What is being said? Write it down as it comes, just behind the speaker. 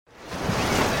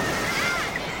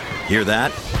Hear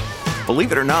that?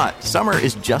 Believe it or not, summer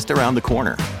is just around the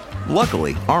corner.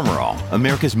 Luckily, Armor All,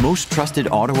 America's most trusted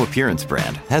auto appearance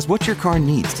brand, has what your car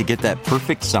needs to get that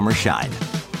perfect summer shine.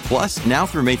 Plus, now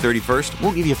through May 31st,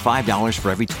 we'll give you $5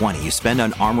 for every $20 you spend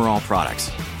on Armor All products.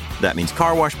 That means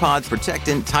car wash pods,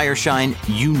 protectant, tire shine,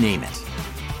 you name it.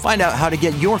 Find out how to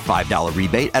get your $5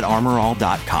 rebate at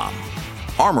armorall.com.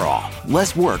 Armor All,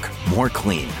 less work, more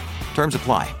clean. Terms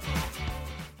apply.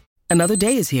 Another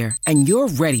day is here, and you're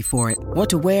ready for it. What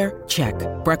to wear? Check.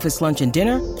 Breakfast, lunch, and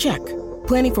dinner? Check.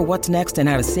 Planning for what's next and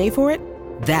how to save for it?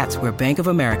 That's where Bank of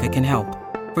America can help.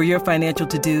 For your financial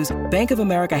to-dos, Bank of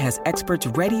America has experts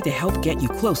ready to help get you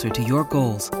closer to your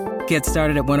goals. Get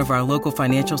started at one of our local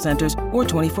financial centers or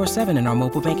 24/7 in our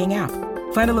mobile banking app.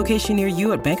 Find a location near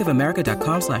you at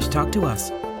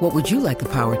bankofamerica.com/talktous. What would you like the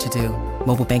power to do?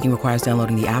 Mobile banking requires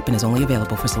downloading the app and is only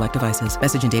available for select devices.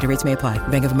 Message and data rates may apply.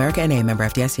 Bank of America N.A., member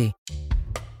FDIC.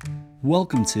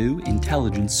 Welcome to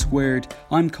Intelligence Squared.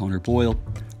 I'm Connor Boyle.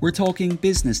 We're talking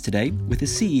business today with a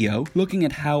CEO looking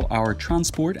at how our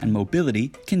transport and mobility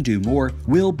can do more.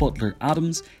 Will Butler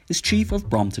Adams is chief of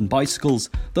Brompton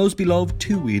Bicycles, those beloved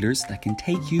two-wheelers that can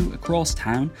take you across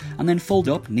town and then fold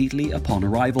up neatly upon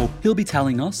arrival. He'll be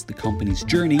telling us the company's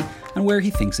journey and where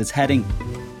he thinks it's heading.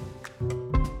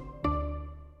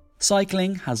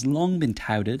 Cycling has long been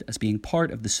touted as being part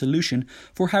of the solution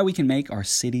for how we can make our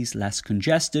cities less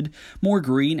congested, more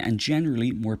green and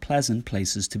generally more pleasant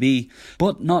places to be.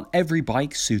 But not every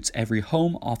bike suits every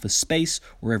home, office space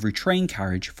or every train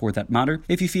carriage for that matter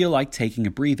if you feel like taking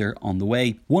a breather on the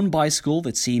way. One bicycle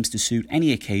that seems to suit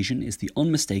any occasion is the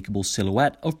unmistakable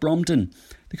silhouette of Brompton.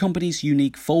 The company's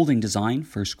unique folding design,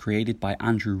 first created by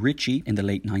Andrew Ritchie in the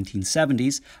late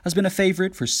 1970s, has been a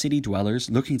favourite for city dwellers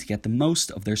looking to get the most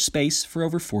of their space for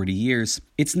over 40 years.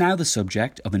 It's now the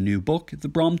subject of a new book, The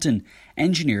Brompton,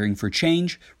 Engineering for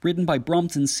Change, written by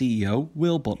Brompton CEO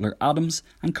Will Butler Adams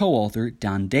and co-author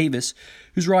Dan Davis,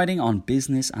 whose writing on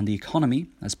business and the economy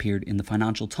has appeared in the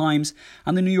Financial Times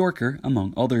and the New Yorker,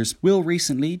 among others. Will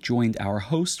recently joined our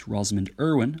host, Rosamund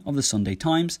Irwin of the Sunday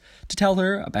Times, to tell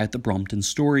her about the Brompton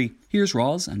story. Here's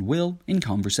Roz and Will in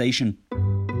conversation.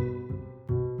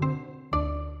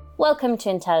 Welcome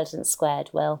to Intelligence Squared,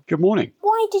 Will. Good morning.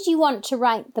 Why did you want to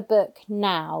write the book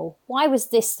now? Why was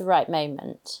this the right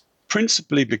moment?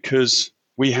 Principally because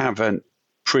we have a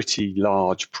pretty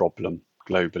large problem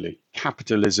globally.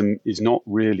 Capitalism is not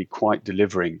really quite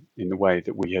delivering in the way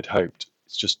that we had hoped.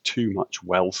 It's just too much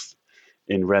wealth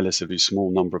in relatively small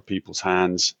number of people's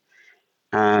hands.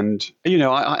 And, you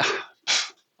know,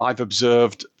 I've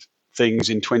observed things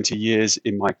in 20 years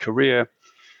in my career,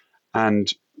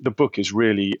 and the book is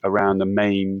really around the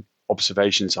main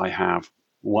observations I have,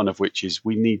 one of which is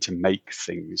we need to make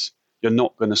things. You're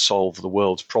not going to solve the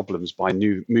world's problems by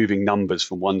moving numbers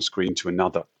from one screen to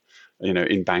another, you know,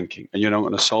 in banking. And you're not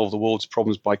going to solve the world's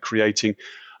problems by creating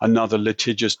another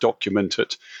litigious document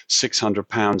at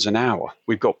 £600 an hour.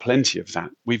 We've got plenty of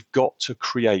that. We've got to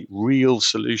create real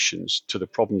solutions to the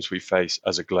problems we face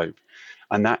as a globe.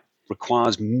 And that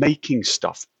requires making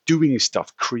stuff, doing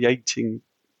stuff, creating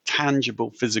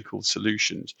tangible physical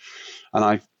solutions. And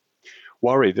I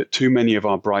worry that too many of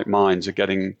our bright minds are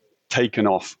getting taken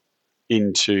off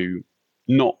into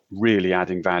not really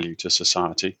adding value to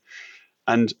society.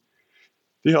 And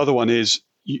the other one is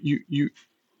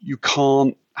you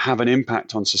can't have an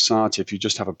impact on society if you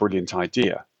just have a brilliant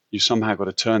idea. You somehow got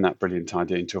to turn that brilliant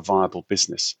idea into a viable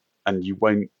business, and you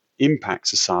won't impact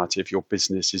society if your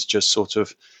business is just sort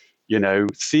of, you know,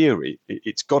 theory.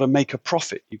 It's got to make a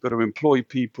profit. You've got to employ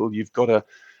people. You've got to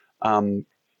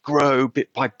grow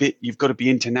bit by bit. You've got to be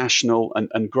international,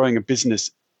 and growing a business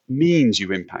means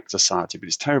you impact society, but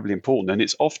it's terribly important. And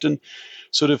it's often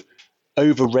sort of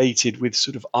overrated with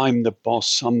sort of, I'm the boss,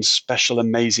 some special,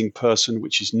 amazing person,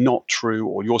 which is not true,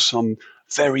 or you're some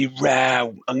very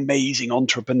rare, amazing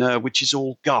entrepreneur, which is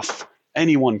all guff.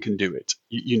 Anyone can do it.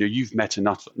 You know, you've met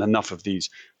enough of these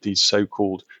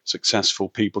so-called successful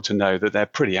people to know that they're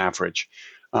pretty average.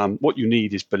 What you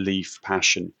need is belief,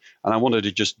 passion. And I wanted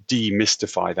to just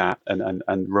demystify that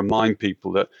and remind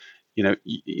people that, you know,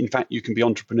 in fact, you can be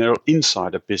entrepreneurial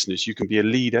inside a business. You can be a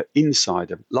leader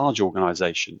inside a large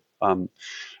organization. And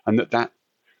that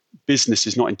business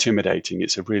is not intimidating.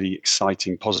 It's a really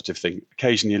exciting, positive thing.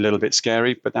 Occasionally a little bit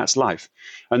scary, but that's life.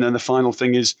 And then the final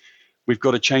thing is we've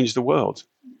got to change the world.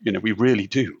 You know, we really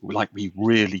do. We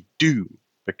really do.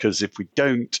 Because if we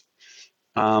don't,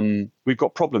 we've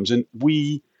got problems. And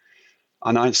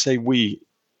I say we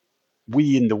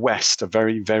in the West are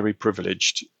very, very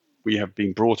privileged. We have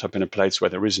been brought up in a place where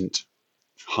there isn't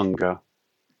hunger,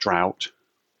 drought,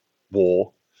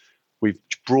 war. we've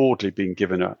broadly been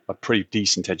given a pretty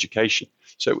decent education.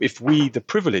 So if we, the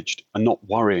privileged, are not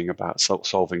worrying about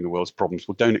solving the world's problems,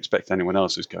 well, don't expect anyone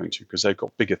else is going to, because they've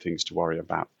got bigger things to worry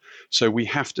about. So we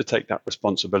have to take that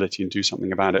responsibility and do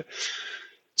something about it.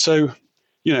 So,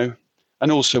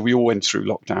 and also we all went through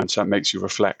lockdown, so that makes you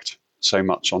reflect so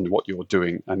much on what you're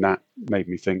doing. And that made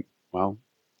me think, well,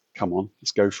 come on,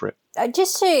 let's go for it.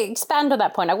 Just to expand on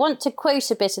that point, I want to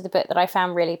quote a bit of the book that I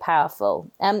found really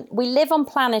powerful. We live on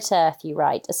planet Earth, you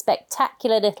write, a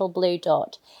spectacular little blue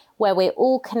dot where we're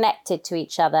all connected to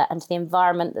each other and to the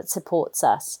environment that supports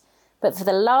us. But for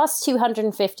the last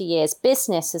 250 years,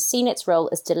 business has seen its role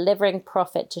as delivering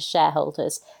profit to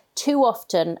shareholders, too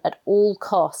often at all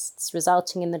costs,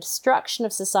 resulting in the destruction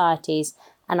of societies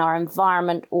and our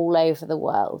environment all over the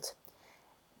world.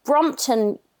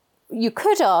 Brompton, you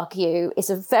could argue, is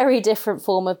a very different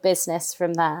form of business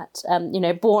from that.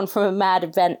 Born from a mad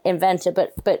inventor,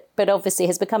 but obviously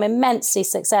has become immensely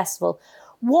successful.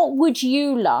 What would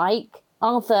you like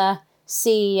other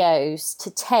CEOs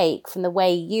to take from the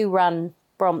way you run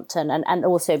Brompton and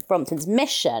also Brompton's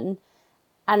mission?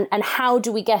 And how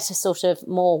do we get a sort of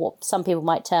more, what some people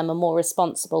might term a more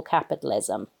responsible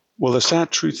capitalism? Well, the sad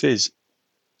truth is,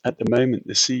 at the moment,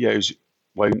 the CEOs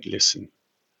won't listen,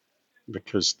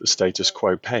 because the status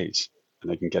quo pays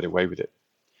and they can get away with it.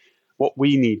 What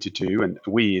we need to do, and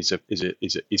we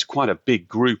is quite a big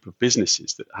group of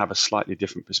businesses that have a slightly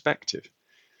different perspective,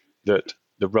 that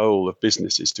the role of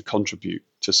business is to contribute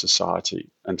to society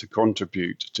and to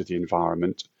contribute to the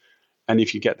environment. And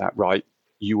if you get that right,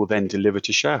 you will then deliver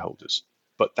to shareholders,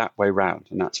 but that way round,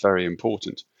 and that's very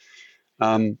important.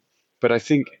 But I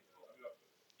think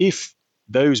if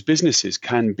those businesses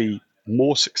can be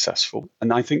more successful,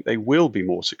 and I think they will be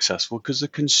more successful, because the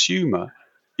consumer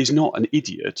is not an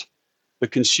idiot. The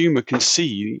consumer can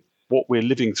see what we're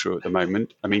living through at the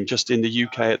moment. I mean, just in the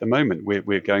UK at the moment,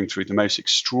 we're going through the most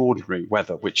extraordinary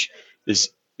weather, which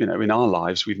is, in our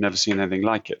lives, we've never seen anything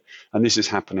like it. And this is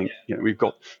happening. We've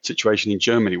got a situation in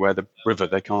Germany where the river,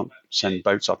 they can't send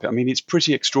boats up. I mean, it's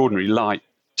pretty extraordinary like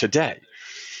today.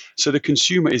 So the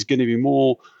consumer is going to be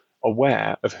more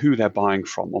aware of who they're buying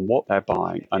from and what they're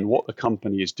buying and what the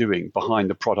company is doing behind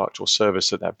the product or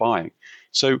service that they're buying.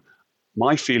 So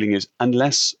my feeling is,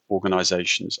 unless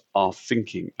organizations are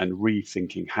thinking and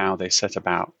rethinking how they set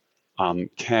about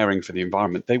caring for the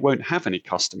environment, they won't have any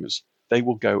customers. They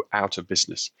will go out of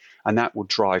business, and that will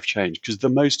drive change, because the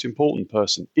most important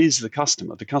person is the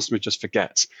customer. The customer just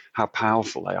forgets how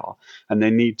powerful they are, and they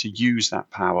need to use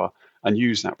that power and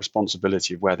use that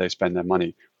responsibility of where they spend their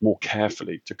money more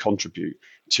carefully to contribute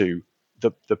to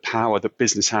the power that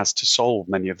business has to solve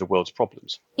many of the world's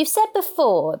problems. You've said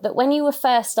before that when you were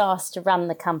first asked to run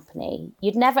the company,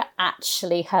 you'd never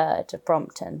actually heard of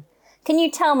Brompton. Can you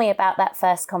tell me about that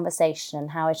first conversation and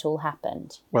how it all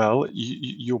happened? Well,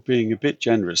 you're being a bit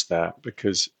generous there,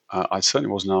 because I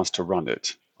certainly wasn't asked to run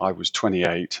it. I was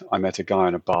 28. I met a guy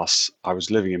on a bus. I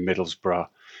was living in Middlesbrough.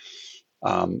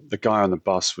 The guy on the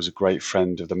bus was a great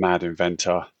friend of the mad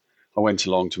inventor. I went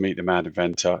along to meet the mad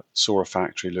inventor, saw a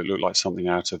factory that looked like something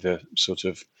out of the sort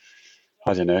of,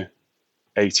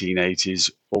 1880s,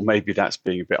 or maybe that's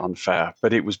being a bit unfair,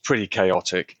 but it was pretty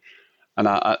chaotic. And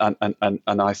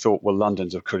I thought, well,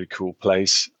 London's a pretty cool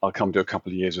place. I'll come do a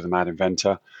couple of years with the mad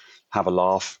inventor, have a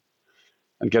laugh,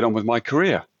 and get on with my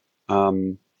career.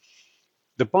 The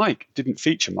bike didn't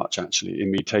feature much, actually, in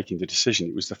me taking the decision.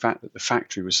 It was the fact that the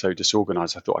factory was so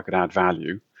disorganized, I thought I could add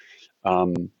value.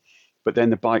 But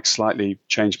then the bike slightly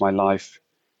changed my life.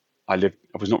 I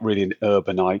was not really an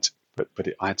urbanite, but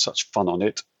I had such fun on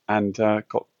it, and I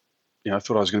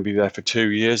thought I was going to be there for 2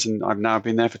 years, and I've now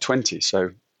been there for 20. So,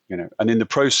 and in the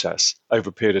process, over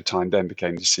a period of time, then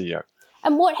became the CEO.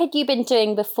 And what had you been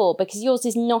doing before? Because yours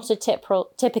is not a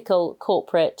typical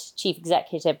corporate chief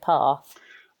executive path.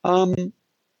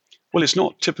 Well, it's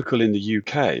not typical in the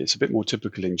UK. It's a bit more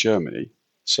typical in Germany.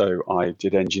 So I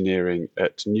did engineering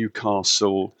at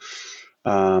Newcastle,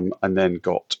 and then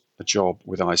got a job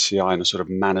with ICI in a sort of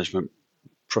management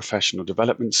professional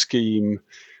development scheme,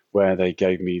 where they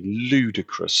gave me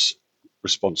ludicrous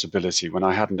responsibility when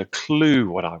I hadn't a clue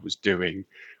what I was doing,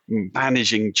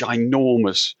 managing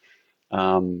ginormous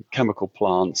chemical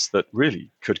plants that really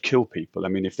could kill people. I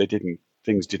mean, if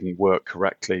things didn't work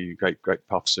correctly, great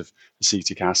puffs of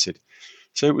acetic acid.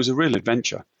 So it was a real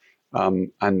adventure,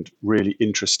 and really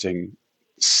interesting,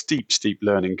 steep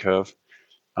learning curve.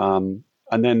 And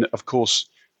then, of course,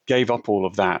 gave up all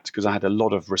of that because I had a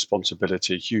lot of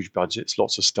responsibility, huge budgets,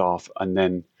 lots of staff, and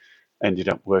then ended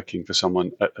up working for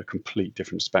someone at a complete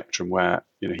different spectrum where,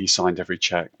 he signed every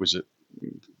check, was a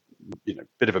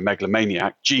bit of a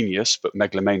megalomaniac, genius, but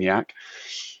megalomaniac.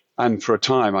 And for a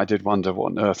time, I did wonder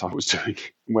what on earth I was doing,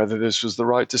 whether this was the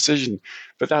right decision.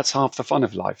 But that's half the fun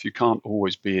of life. You can't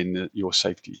always be in your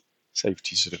safety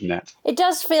sort of net. It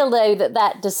does feel, though,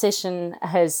 that decision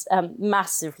has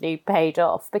massively paid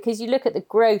off, because you look at the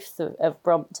growth of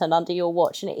Brompton under your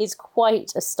watch, and it is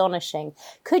quite astonishing.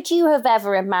 Could you have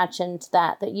ever imagined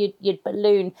that you'd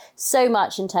balloon so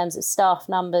much in terms of staff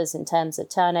numbers, in terms of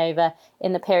turnover,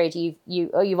 in the period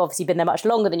you've obviously been there much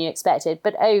longer than you expected,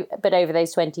 but over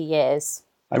those 20 years?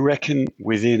 I reckon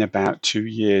within about 2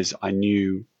 years, I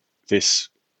knew this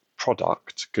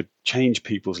product could change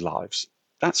people's lives.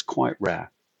 That's quite rare.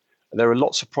 There are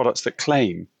lots of products that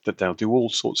claim that they'll do all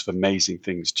sorts of amazing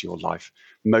things to your life.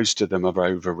 Most of them are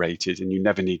overrated and you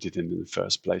never needed them in the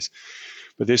first place.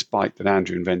 But this bike that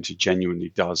Andrew invented genuinely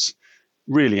does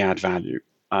really add value.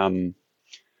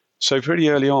 So pretty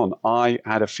early on, I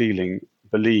had a feeling,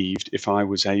 believed if I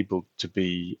was able to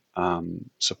be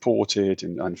supported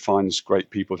and find great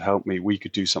people to help me, we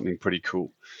could do something pretty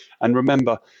cool. And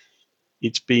remember,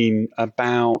 it's been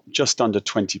about just under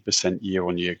 20%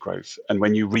 year-on-year growth. And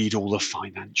when you read all the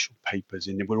financial papers,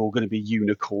 and we're all going to be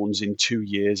unicorns in 2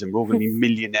 years, and we're all going to be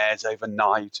millionaires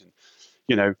overnight, and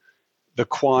the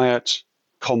quiet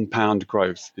compound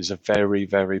growth is a very,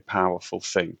 very powerful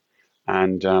thing.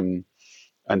 And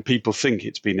people think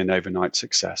it's been an overnight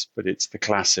success, but it's the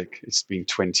classic. It's been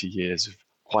 20 years of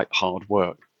quite hard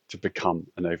work to become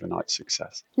an overnight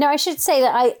success. Now, I should say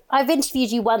that I've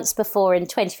interviewed you once before in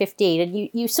 2015, and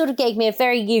you sort of gave me a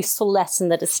very useful lesson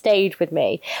that has stayed with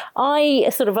me. I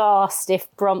sort of asked if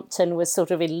Brompton was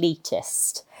sort of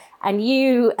elitist, and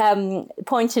you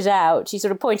pointed outside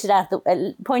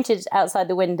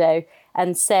the window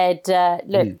and said,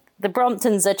 look, the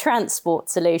Brompton's a transport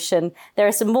solution. There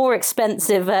are some more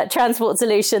expensive transport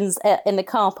solutions in the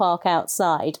car park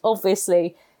outside.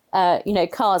 Obviously,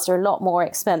 cars are a lot more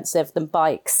expensive than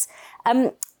bikes.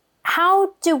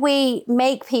 How do we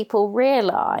make people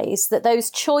realise that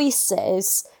those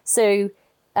choices, so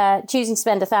choosing to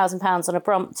spend £1,000 on a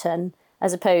Brompton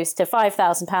as opposed to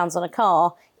 £5,000 on a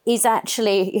car, is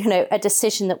actually, a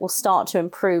decision that will start to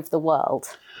improve the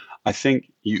world? I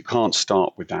think you can't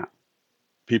start with that.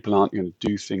 People aren't going to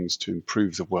do things to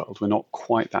improve the world. We're not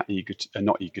quite that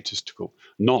not egotistical.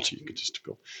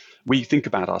 We think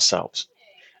about ourselves.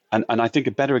 And I think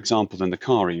a better example than the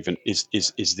car even is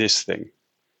this thing,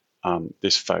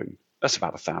 this phone. That's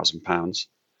about £1,000.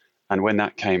 And when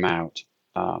that came out,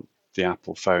 the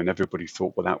Apple phone, everybody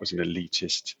thought, well, that was an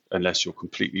elitist, unless you're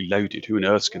completely loaded. Who on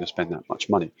earth's going to spend that much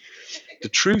money? The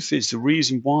truth is, the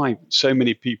reason why so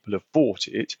many people have bought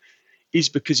it is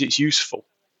because it's useful.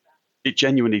 It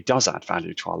genuinely does add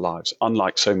value to our lives,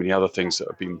 unlike so many other things that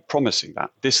have been promising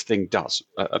that. This thing does.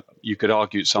 You could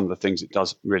argue some of the things it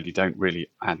does don't really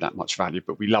add that much value,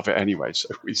 but we love it anyway, so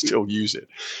we still use it.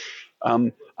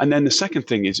 And then the second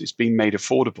thing is it's been made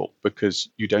affordable, because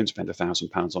you don't spend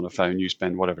 £1,000 on a phone, you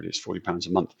spend whatever it is, £40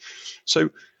 a month. So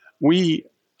we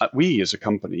as a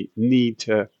company need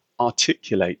to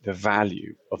articulate the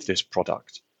value of this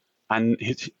product. And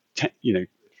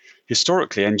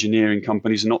historically, engineering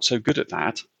companies are not so good at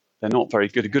that. They're not very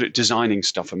good. They're good at designing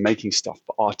stuff and making stuff,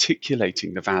 but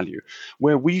articulating the value.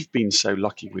 Where we've been so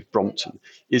lucky with Brompton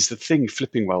is the thing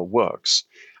flipping well works.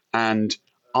 And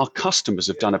our customers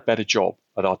have done a better job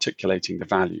at articulating the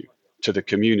value to the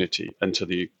community and to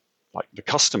the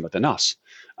customer than us.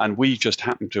 And we just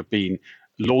happen to have been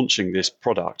launching this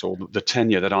product, or the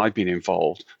tenure that I've been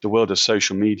involved, the world of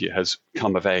social media has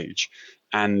come of age.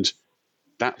 And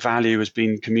that value has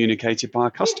been communicated by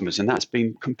our customers, and that's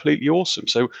been completely awesome.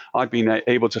 So I've been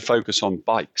able to focus on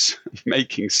bikes,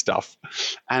 making stuff,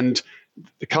 and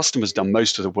the customer's done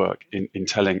most of the work in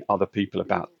telling other people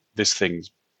about this thing.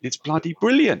 It's bloody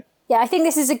brilliant. Yeah, I think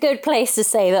this is a good place to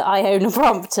say that I own a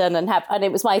Brompton and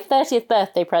it was my 30th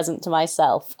birthday present to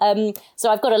myself. So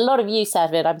I've got a lot of use out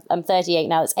of it. I'm 38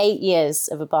 now. It's 8 years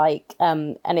of a bike,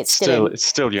 and it's still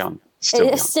young.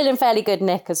 It's still in fairly good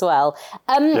nick as well.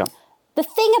 Yeah. The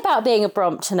thing about being a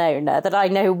Brompton owner that I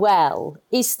know well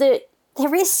is that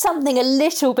there is something a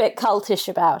little bit cultish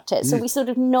about it. So we sort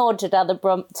of nod at other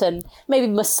Brompton, maybe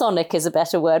Masonic is a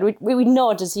better word. We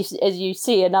nod as you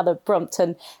see another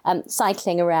Brompton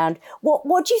cycling around.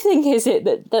 What do you think is it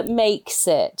that makes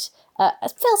it?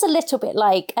 It feels a little bit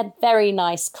like a very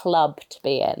nice club to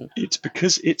be in. It's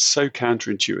because it's so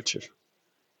counterintuitive.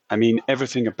 I mean,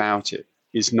 everything about it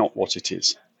is not what it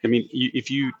is. I mean, if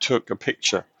you took a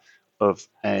picture of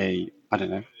a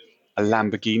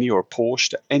Lamborghini or a Porsche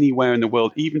to anywhere in the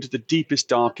world, even to the deepest,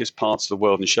 darkest parts of the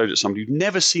world, and showed it to somebody who'd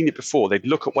never seen it before, they'd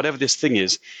look at whatever this thing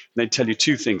is, and they'd tell you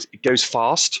two things. It goes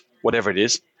fast, whatever it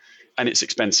is, and it's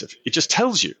expensive. It just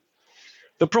tells you.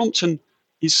 The Brompton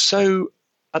is so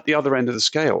at the other end of the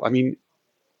scale. I mean,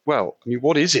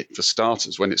 what is it for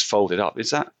starters when it's folded up? Is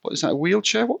that a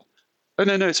wheelchair? What? Oh,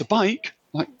 no, it's a bike.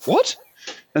 Like, what?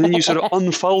 And then you sort of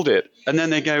unfold it, and then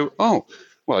they go, oh,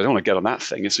 well, I don't want to get on that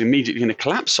thing. It's immediately going to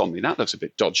collapse on me. That looks a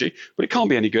bit dodgy, but it can't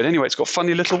be any good anyway. It's got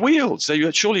funny little wheels.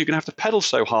 So surely you're going to have to pedal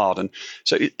so hard. And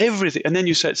so everything. And then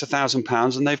you say it's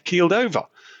 £1,000 and they've keeled over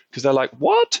because they're like,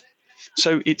 what?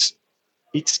 So it's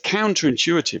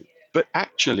counterintuitive, but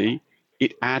actually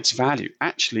it adds value.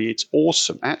 Actually, it's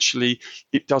awesome. Actually,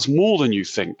 it does more than you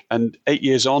think. And 8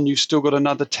 years on, you've still got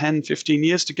another 10, 15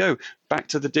 years to go. Back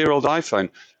to the dear old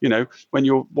iPhone. You know, when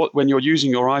you're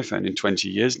using your iPhone in 20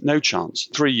 years, no chance.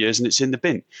 3 years and it's in the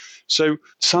bin. So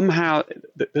somehow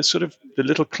the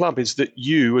little club is that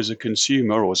you as a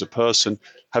consumer or as a person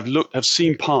have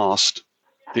seen past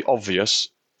the obvious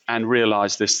and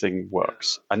realized this thing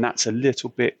works. And that's a little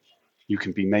bit, you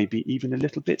can be maybe even a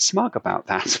little bit smug about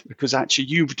that because actually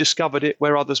you've discovered it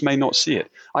where others may not see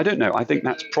it. I don't know. I think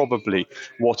that's probably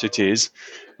what it is.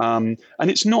 And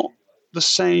it's not the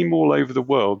same all over the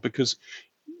world because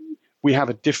we have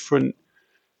a different,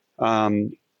 the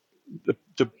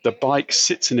bike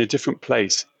sits in a different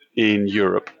place in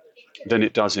Europe than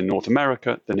it does in North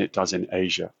America, than it does in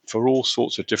Asia, for all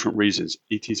sorts of different reasons.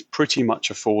 It is pretty much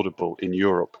affordable in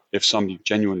Europe if somebody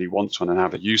genuinely wants one and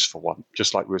have a use for one,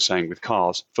 just like we were saying with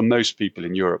cars. For most people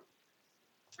in Europe,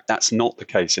 that's not the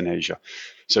case in Asia.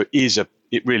 So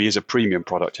it really is a premium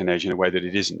product in Asia in a way that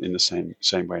it isn't in the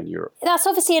same way in Europe. That's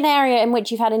obviously an area in which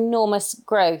you've had enormous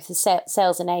growth,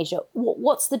 sales in Asia.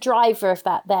 What's the driver of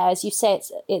that there? As you say,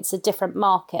 it's a different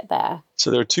market there.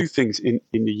 So there are two things. In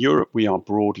Europe, we are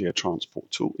broadly a transport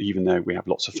tool, even though we have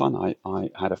lots of fun. I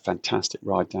had a fantastic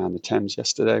ride down the Thames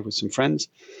yesterday with some friends.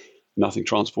 Nothing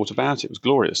transport about it. It was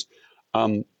glorious.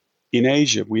 In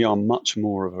Asia, we are much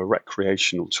more of a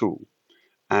recreational tool.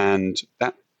 And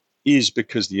that is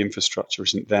because the infrastructure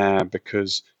isn't there,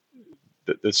 because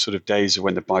the sort of days of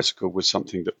when the bicycle was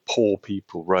something that poor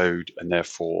people rode, and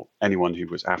therefore anyone who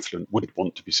was affluent wouldn't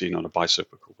want to be seen on a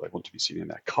bicycle. They want to be seen in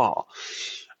their car.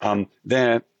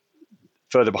 They're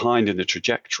further behind in the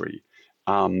trajectory.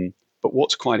 But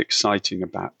what's quite exciting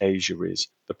about Asia is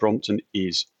the Brompton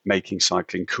is making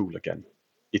cycling cool again.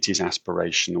 It is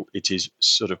aspirational. It is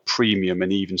sort of premium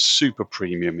and even super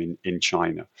premium in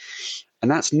China. And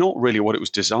that's not really what it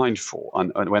was designed for.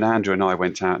 And when Andrew and I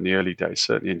went out in the early days,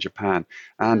 certainly in Japan,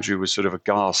 Andrew was sort of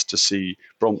aghast to see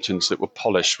Bromptons that were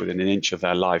polished within an inch of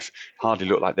their life, hardly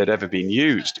looked like they'd ever been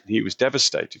used. He was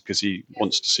devastated because he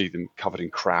wants to see them covered in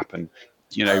crap and,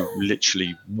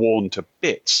 literally worn to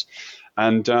bits.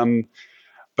 And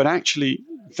but actually,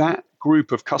 that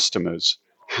group of customers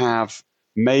have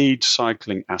made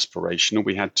cycling aspirational.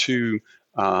 We had two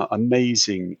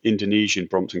amazing Indonesian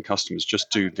Brompton customers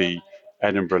just do the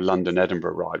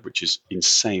London-Edinburgh ride, which is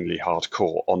insanely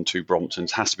hardcore on two Bromptons,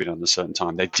 has to be done at a certain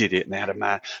time. They did it,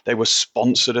 and they were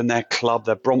sponsored, and their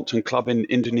Brompton club in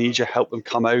Indonesia helped them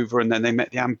come over, and then they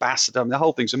met the ambassador, and the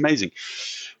whole thing's amazing.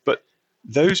 But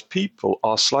those people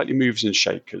are slightly movers and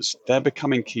shakers. They're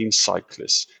becoming keen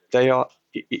cyclists. They are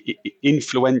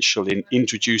influential in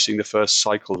introducing the first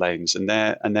cycle lanes, and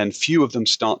then few of them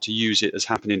start to use it, as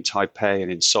happened in Taipei and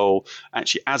in Seoul,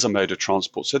 actually as a mode of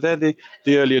transport. So they're the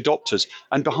early adopters,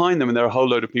 and behind them, and there are a whole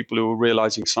load of people who are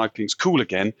realizing cycling's cool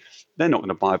again. They're not going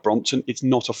to buy a Brompton. It's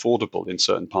not affordable in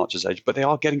certain parts of Asia, but they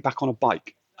are getting back on a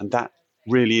bike, and that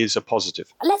really is a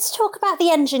positive. Let's talk about the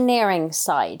engineering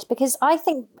side, because I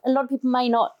think a lot of people may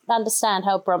not understand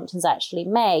how Brompton's actually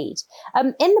made.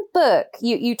 In the book,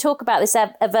 you talk about this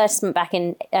advertisement back in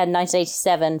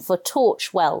 1987 for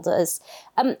torch welders.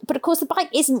 But of course, the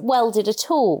bike isn't welded at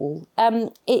all.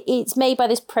 It's made by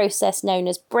this process known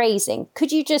as brazing.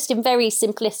 Could you just, in very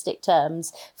simplistic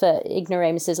terms, for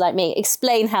ignoramuses like me,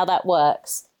 explain how that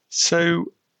works? So,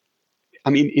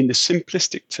 I mean, in the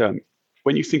simplistic term,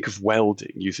 when you think of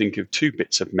welding, you think of two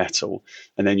bits of metal,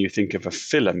 and then you think of a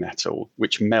filler metal,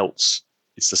 which melts.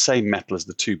 It's the same metal as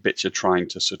the two bits you're trying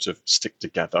to sort of stick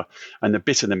together. And the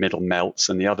bit in the middle melts,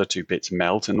 and the other two bits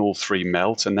melt, and all three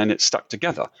melt, and then it's stuck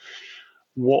together.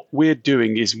 What we're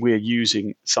doing is we're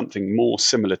using something more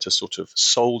similar to sort of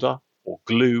solder or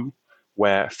glue,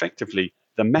 where effectively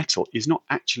the metal is not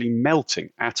actually melting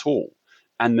at all.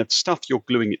 And the stuff you're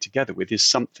gluing it together with is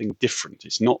something different.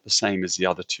 It's not the same as the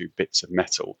other two bits of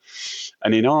metal.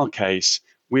 And in our case,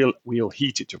 we'll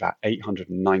heat it to about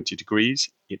 890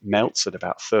 degrees. It melts at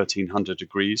about 1300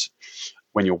 degrees.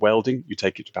 When you're welding, you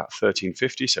take it to about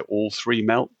 1350, so all three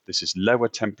melt. This is lower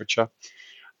temperature.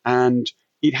 And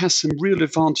it has some real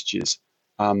advantages.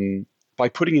 By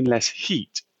putting in less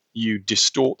heat, you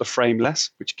distort the frame less,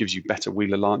 which gives you better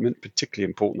wheel alignment, particularly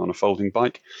important on a folding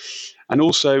bike. And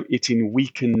also it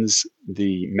weakens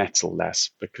the metal less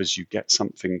because you get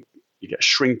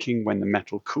shrinking when the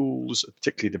metal cools,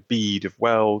 particularly the bead of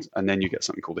weld, and then you get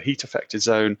something called the heat affected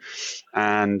zone.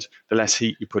 And the less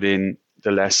heat you put in,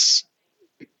 the less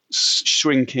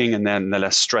shrinking, and then the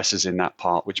less stresses in that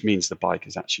part, which means the bike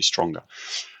is actually stronger.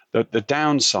 The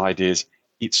downside is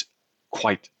it's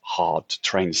quite hard to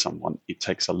train someone. It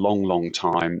takes a long, long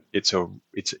time. It's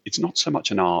not so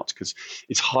much an art because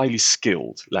it's highly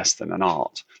skilled, less than an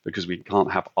art, because we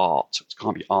can't have art. It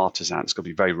can't be artisan. It's got to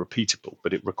be very repeatable,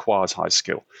 but it requires high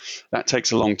skill. That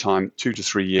takes a long time, 2 to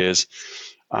 3 years,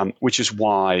 which is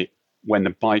why when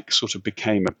the bike sort of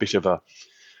became a bit of a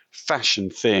fashion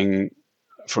thing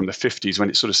from the 50s, when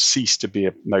it sort of ceased to be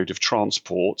a mode of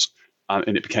transport,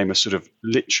 and it became a sort of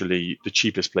literally the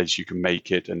cheapest place you can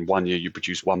make it. And 1 year you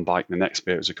produce one bike, and the next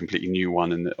year it was a completely new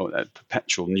one, and a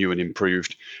perpetual new and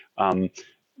improved.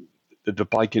 The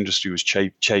bike industry was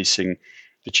chasing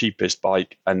the cheapest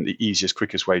bike, and the easiest,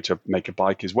 quickest way to make a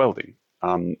bike is welding.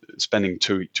 Spending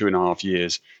 2.5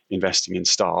 years investing in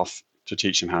staff to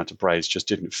teach them how to braze just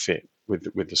didn't fit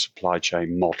with the supply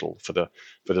chain model for the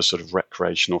sort of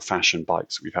recreational fashion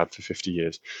bikes that we've had for 50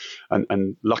 years.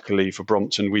 And luckily for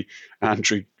Brompton,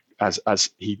 Andrew, as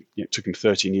he, it took him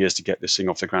 13 years to get this thing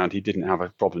off the ground, he didn't have a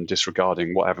problem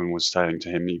disregarding what everyone was saying to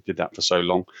him. He did that for so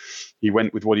long. He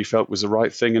went with what he felt was the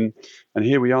right thing, and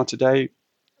here we are today.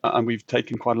 And we've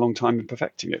taken quite a long time in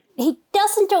perfecting it. He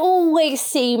doesn't always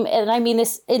seem, and I mean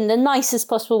this in the nicest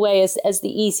possible way, as the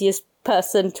easiest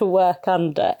person to work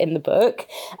under in the book.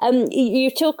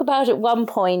 You talk about at one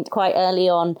point quite early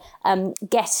on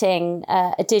getting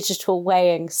a digital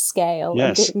weighing scale,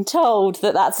 yes, and being told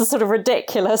that that's a sort of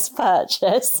ridiculous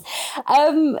purchase.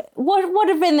 What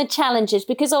have been the challenges?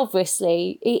 Because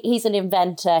obviously he's an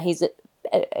inventor, he's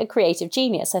a creative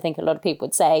genius, I think a lot of people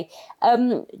would say.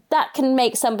 That can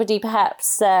make somebody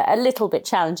perhaps a little bit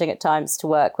challenging at times to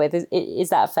work with.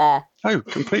 Is that fair? Oh,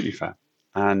 completely fair.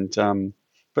 And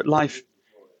but life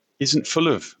isn't full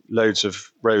of loads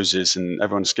of roses and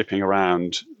everyone skipping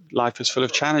around. Life is full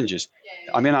of challenges.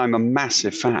 I mean, I'm a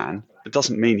massive fan. It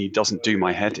doesn't mean he doesn't do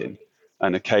my head in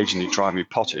and occasionally drive me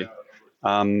potty.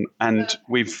 And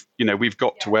we've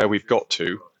got to where we've got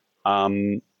to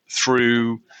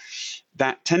through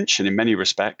that tension in many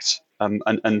respects.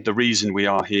 And the reason we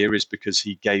are here is because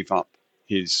he gave up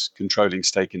his controlling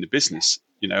stake in the business,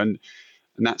 and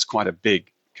that's quite a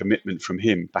big commitment from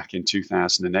him back in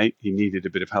 2008. He needed a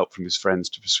bit of help from his friends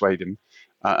to persuade him.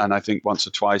 And I think once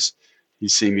or twice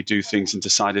he's seen me do things and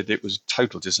decided it was a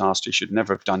total disaster. He should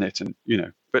never have done it. And,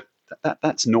 but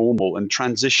that's normal. And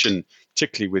transition,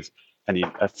 particularly with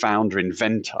a founder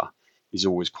inventor, is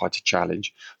always quite a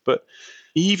challenge. But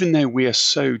even though we are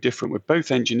so different, we're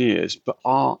both engineers, but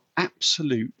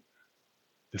the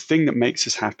thing that makes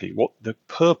us happy, what the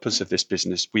purpose of this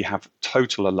business, we have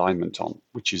total alignment on,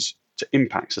 which is to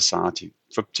impact society,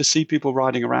 to see people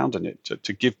riding around in it,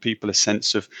 to give people a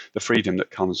sense of the freedom that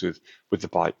comes with the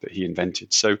bike that he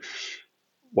invented. So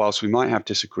whilst we might have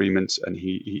disagreements and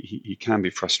he can be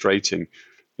frustrating,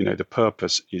 the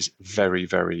purpose is very,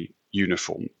 very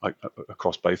uniform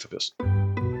across both of us.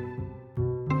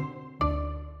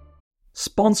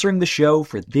 Sponsoring the show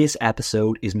for this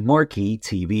episode is Marquee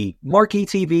TV. Marquee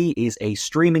TV is a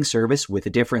streaming service with a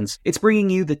difference. It's bringing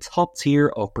you the top tier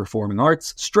of performing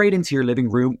arts straight into your living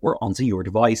room or onto your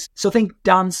device. So think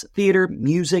dance, theatre,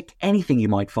 music, anything you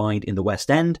might find in the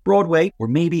West End, Broadway, or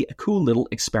maybe a cool little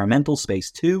experimental space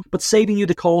too, but saving you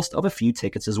the cost of a few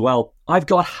tickets as well. I've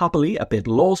got happily a bit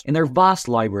lost in their vast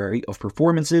library of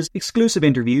performances, exclusive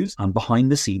interviews, and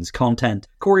behind-the-scenes content.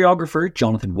 Choreographer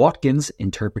Jonathan Watkins'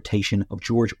 interpretation of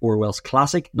George Orwell's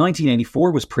classic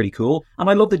 1984 was pretty cool, and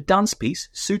I love the dance piece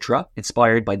Sutra,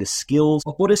 inspired by the skills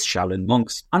of Buddhist Shaolin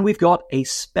monks. And we've got a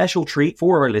special treat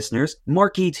for our listeners.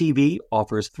 Marquee TV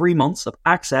offers 3 months of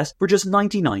access for just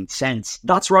 99 cents.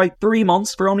 That's right, 3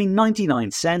 months for only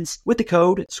 99 cents with the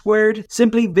code SQUARED.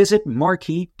 Simply visit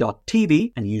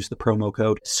marquee.tv and use the promo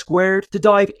code SQUARED to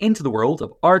dive into the world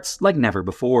of arts like never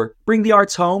before. Bring the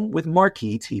arts home with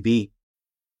Marquee TV.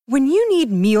 When you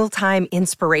need mealtime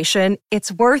inspiration,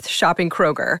 it's worth shopping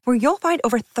Kroger, where you'll find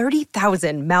over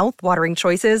 30,000 mouth-watering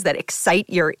choices that excite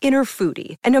your inner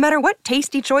foodie. And no matter what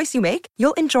tasty choice you make,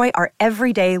 you'll enjoy our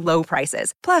everyday low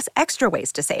prices, plus extra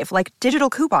ways to save, like digital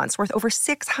coupons worth over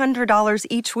 $600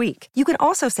 each week. You can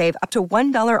also save up to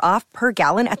 $1 off per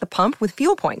gallon at the pump with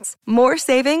fuel points. More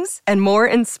savings and more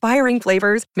inspiring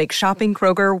flavors make shopping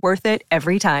Kroger worth it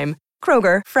every time.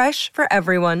 Kroger, fresh for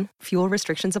everyone. Fuel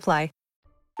restrictions apply.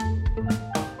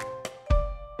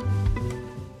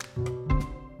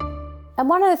 And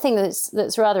one other thing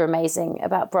that's rather amazing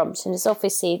about Brompton is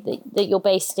obviously that you're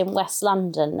based in West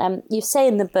London. You say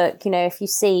in the book, if you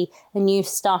see a new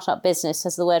startup business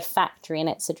has the word factory in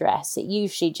its address, it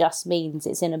usually just means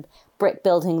it's in a brick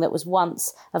building that was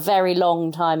once, a very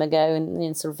long time ago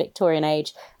in sort of Victorian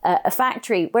age, a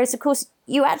factory. Whereas, of course,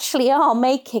 you actually are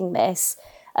making this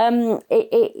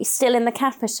still in the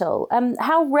capital.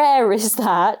 How rare is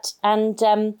that?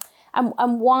 And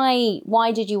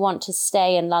why did you want to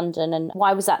stay in London, and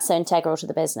why was that so integral to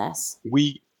the business?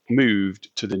 We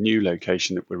moved to the new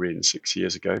location that we're in 6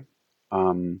 years ago.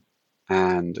 And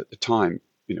at the time,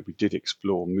 we did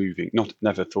explore moving,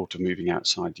 never thought of moving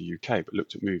outside the UK, but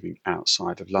looked at moving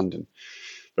outside of London.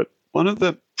 But one of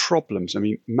the problems,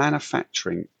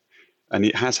 manufacturing, and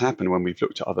it has happened when we've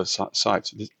looked at other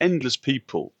sites, there's endless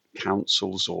people,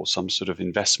 councils or some sort of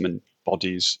investment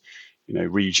bodies,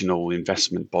 regional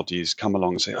investment bodies come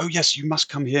along and say, oh, yes, you must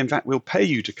come here. In fact, we'll pay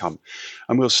you to come.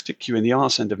 And we'll stick you in the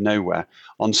arse end of nowhere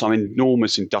on some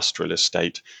enormous industrial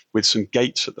estate with some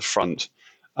gates at the front.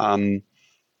 That's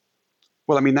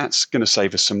going to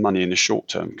save us some money in the short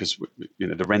term because,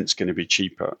 the rent's going to be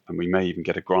cheaper and we may even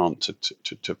get a grant to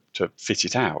fit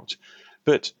it out.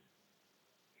 But,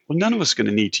 none of us are going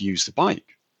to need to use the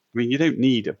bike. You don't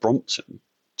need a Brompton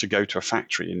to go to a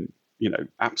factory in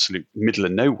absolute middle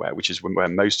of nowhere, which is where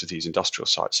most of these industrial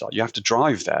sites are. You have to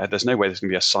drive there. There's no way there's going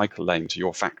to be a cycle lane to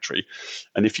your factory.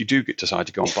 And if you do decide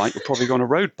to go on bike, you'll probably go on a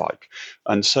road bike.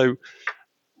 And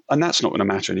that's not going to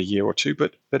matter in a year or two,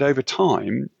 but over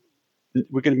time,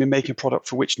 we're going to be making a product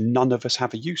for which none of us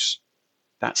have a use.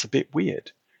 That's a bit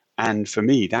weird. And for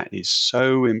me, that is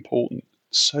so important.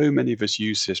 So many of us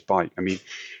use this bike.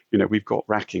 We've got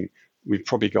racking. We've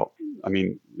probably got,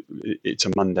 it's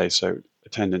a Monday, so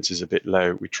attendance is a bit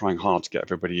low. We're trying hard to get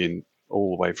everybody in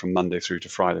all the way from Monday through to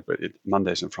Friday, but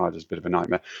Mondays and Fridays is a bit of a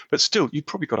nightmare. But still, you've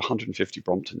probably got 150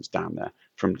 Bromptons down there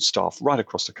from staff right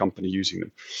across the company using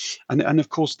them. And of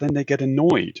course, then they get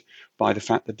annoyed by the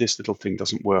fact that this little thing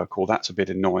doesn't work, or that's a bit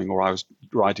annoying, or I was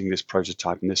riding this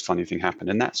prototype and this funny thing happened.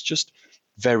 And that's just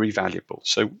very valuable.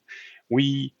 So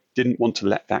we didn't want to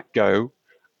let that go.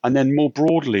 And then more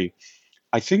broadly,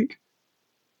 I think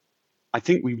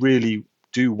we really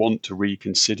do want to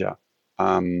reconsider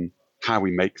how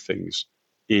we make things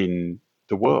in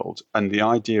the world. And the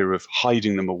idea of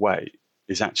hiding them away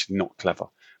is actually not clever,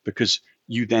 because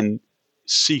you then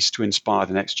cease to inspire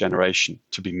the next generation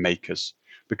to be makers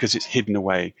because it's hidden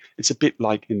away. It's a bit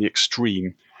like in the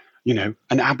extreme, an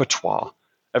abattoir.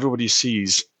 Everybody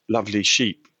sees lovely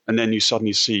sheep and then you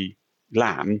suddenly see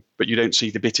lamb, but you don't see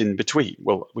the bit in between.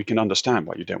 Well, we can understand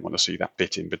why you don't want to see that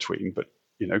bit in between, but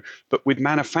with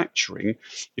manufacturing,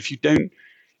 if you don't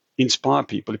inspire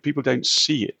people, if people don't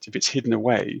see it, if it's hidden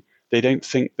away, they don't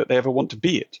think that they ever want to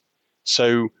be it.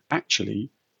 So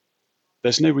actually,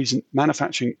 there's no reason.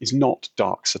 Manufacturing is not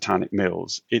dark satanic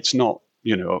mills. It's not,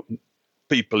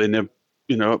 people in a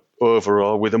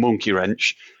overall with a monkey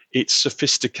wrench. It's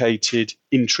sophisticated,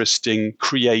 interesting,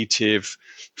 creative,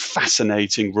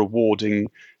 fascinating, rewarding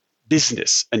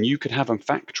business. And you could have a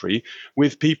factory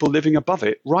with people living above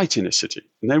it right in a city.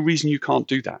 No reason you can't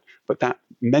do that. But that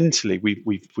mentally,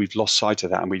 we've lost sight of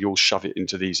that, and we all shove it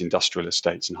into these industrial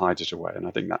estates and hide it away. And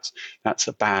I think that's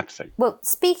a bad thing. Well,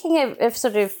 speaking of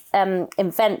sort of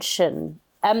invention,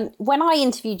 when I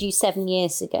interviewed you 7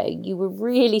 years ago, you were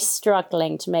really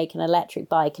struggling to make an electric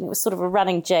bike, and it was sort of a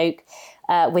running joke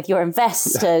with your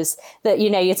investors that,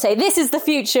 you'd say, this is the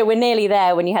future, we're nearly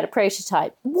there, when you had a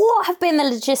prototype. What have been the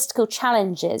logistical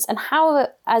challenges, and how,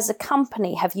 as a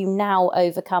company, have you now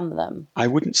overcome them? I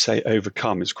wouldn't say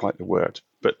overcome is quite the word,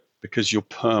 but because you're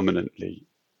permanently,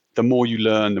 the more you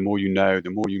learn, the more you know, the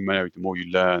more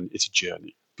you learn, it's a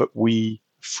journey. But we,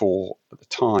 for at the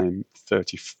time,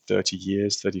 30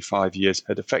 years, 35 years,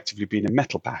 had effectively been a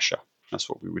metal basher. That's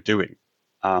what we were doing.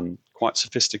 Quite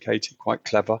sophisticated, quite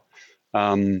clever,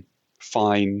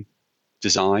 fine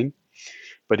design,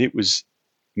 but it was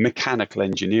mechanical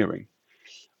engineering.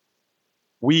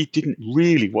 We didn't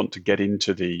really want to get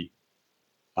into the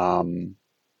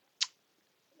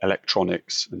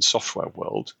electronics and software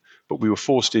world, but we were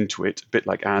forced into it, a bit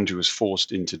like Andrew was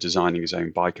forced into designing his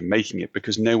own bike and making it,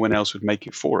 because no one else would make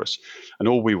it for us. And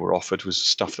all we were offered was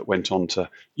stuff that went on to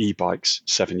e-bikes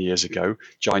 7 years ago,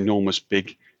 ginormous,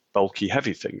 big, bulky,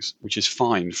 heavy things, which is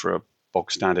fine for a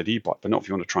bog standard e-bike, but not if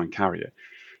you want to try and carry it.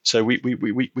 So we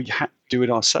had to do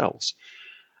it ourselves.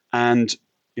 And,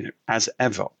 as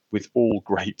ever, with all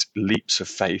great leaps of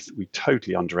faith, we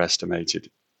totally underestimated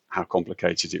how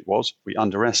complicated it was. We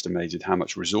underestimated how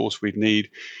much resource we'd need.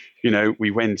 We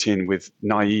went in with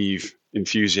naive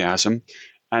enthusiasm,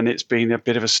 And it's been a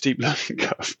bit of a steep learning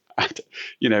curve, and,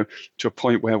 to a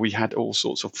point where we had all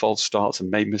sorts of false starts and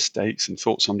made mistakes and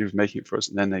thought somebody was making it for us,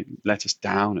 and then they let us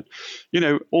down,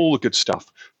 and, all the good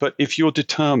stuff. But if you're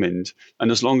determined,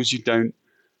 and as long as you don't,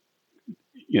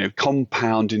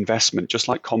 compound investment, just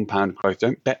like compound growth,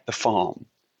 don't bet the farm,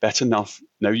 bet enough,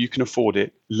 know you can afford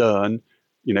it, learn,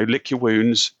 lick your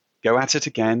wounds, go at it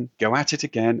again,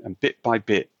 and bit by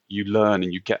bit, you learn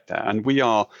and you get there. And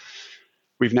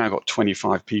we've now got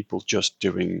 25 people just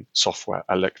doing software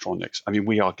electronics. I mean,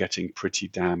 we are getting pretty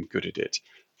damn good at it,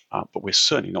 but we're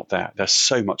certainly not there. There's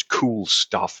so much cool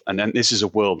stuff. And then this is a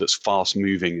world that's fast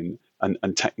moving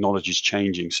and technology is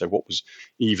changing. So what was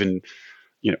even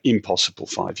impossible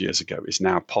 5 years ago is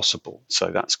now possible. So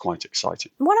that's quite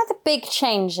exciting. One of the big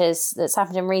changes that's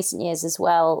happened in recent years as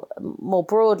well, more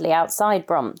broadly outside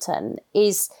Brompton,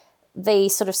 is the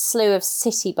sort of slew of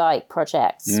city bike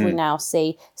projects we now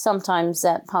see. Sometimes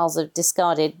piles of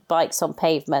discarded bikes on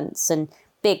pavements and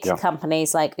big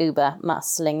companies like Uber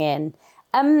muscling in.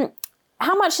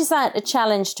 How much is that a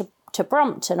challenge to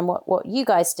Brompton and what you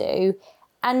guys do?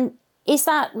 And is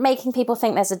that making people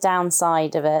think there's a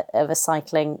downside of a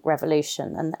cycling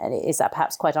revolution? And is that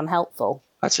perhaps quite unhelpful?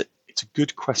 It's a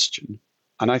good question.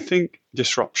 And I think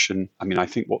disruption, I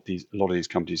think what a lot of these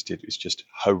companies did is just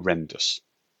horrendous.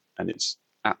 And it's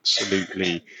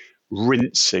absolutely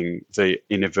rinsing the,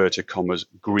 in inverted commas,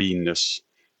 greenness.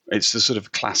 It's the sort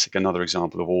of classic, another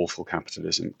example of awful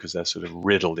capitalism, because they're sort of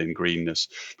riddled in greenness,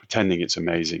 pretending it's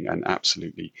amazing and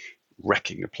absolutely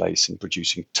wrecking the place and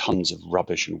producing tons of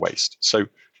rubbish and waste. So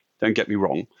don't get me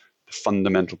wrong, the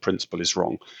fundamental principle is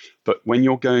wrong. But when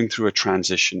you're going through a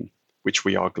transition, which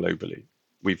we are globally,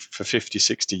 for 50,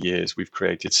 60 years, we've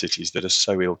created cities that are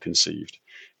so ill-conceived,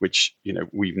 which,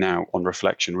 we've now on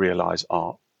reflection realize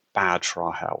are bad for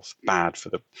our health, bad for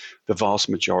the vast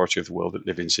majority of the world that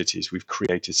live in cities. We've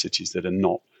created cities that are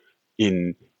not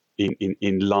in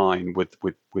line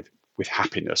with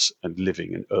happiness and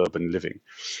living and urban living.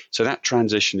 So that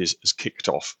transition has kicked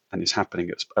off and is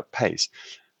happening at pace.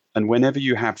 And whenever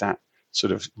you have that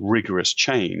sort of rigorous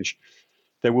change,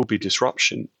 there will be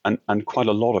disruption, and quite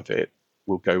a lot of it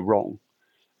will go wrong.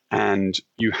 And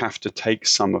you have to take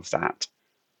some of that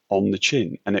on the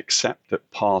chin and accept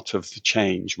that part of the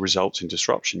change results in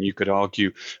disruption. You could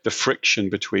argue the friction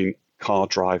between car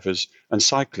drivers and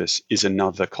cyclists is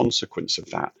another consequence of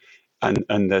that.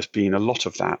 And there's been a lot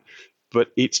of that,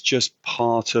 but it's just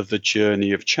part of the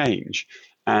journey of change.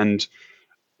 And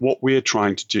what we're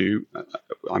trying to do,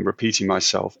 I'm repeating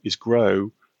myself, is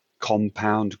grow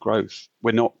compound growth.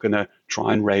 We're not going to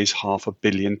try and raise £500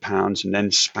 million and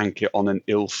then spank it on an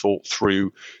ill thought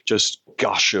through just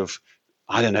gush of,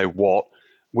 I don't know what.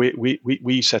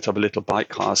 We set up a little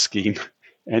bike hire scheme.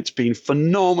 It's been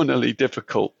phenomenally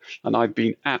difficult, and I've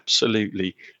been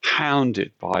absolutely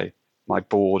hounded by my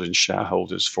board and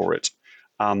shareholders for it.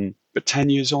 But 10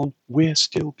 years on, we're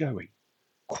still going,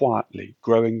 quietly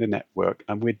growing the network,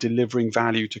 and we're delivering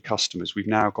value to customers. We've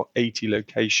now got 80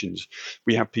 locations.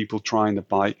 We have people trying the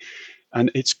bike,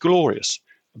 and it's glorious,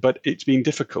 but it's been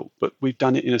difficult, but we've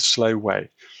done it in a slow way.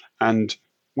 And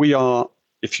we are,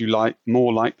 if you like,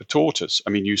 more like the tortoise.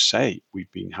 You say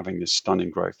we've been having this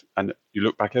stunning growth, and you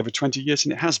look back over 20 years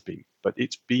and it has been, but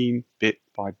it's been bit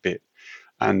by bit.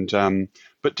 And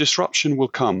but disruption will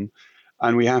come,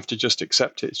 and we have to just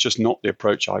accept it. It's just not the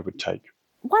approach I would take.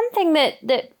 One thing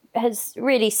that has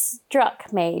really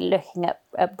struck me looking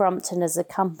at Brompton as a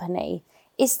company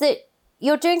is that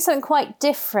you're doing something quite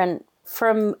different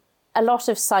from a lot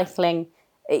of cycling.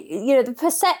 The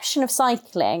perception of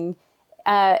cycling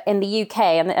in the UK,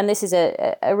 and this is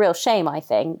a real shame, I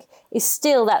think, is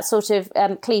still that sort of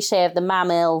cliche of the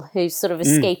mammal who's sort of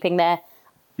escaping their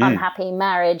unhappy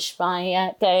marriage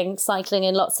by going cycling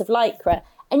in lots of Lycra.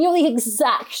 And you're the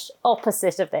exact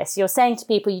opposite of this. You're saying to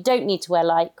people, you don't need to wear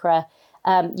Lycra.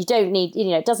 You don't need,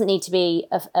 it doesn't need to be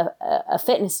a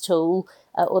fitness tool,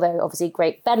 although obviously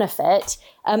great benefit.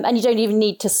 And you don't even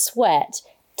need to sweat.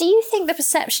 Do you think the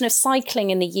perception of cycling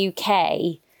in the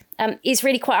UK is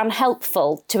really quite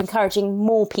unhelpful to encouraging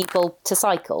more people to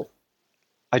cycle?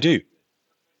 I do.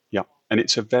 Yeah. And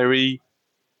it's a very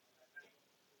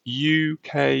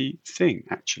UK thing,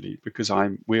 actually, because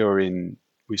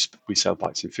we sell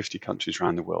bikes in 50 countries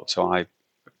around the world. So I've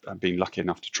been lucky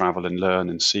enough to travel and learn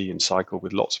and see and cycle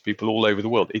with lots of people all over the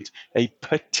world. It's a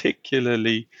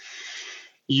particularly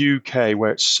UK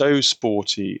where it's so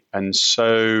sporty and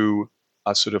so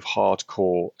a sort of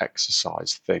hardcore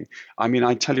exercise thing.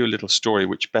 I tell you a little story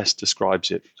which best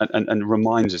describes it and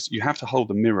reminds us. You have to hold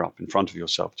the mirror up in front of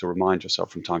yourself to remind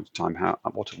yourself from time to time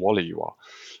what a wally you are.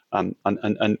 And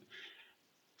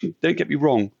don't get me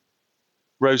wrong,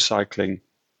 road cycling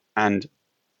and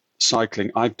cycling.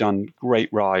 I've done great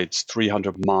rides,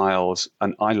 300 miles,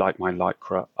 and I like my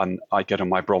Lycra, and I get on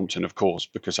my Brompton, of course,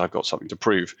 because I've got something to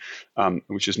prove,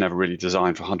 which is never really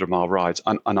designed for 100-mile rides,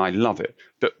 and I love it.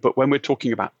 But when we're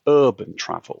talking about urban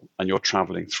travel and you're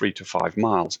traveling 3 to 5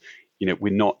 miles,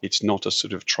 it's not a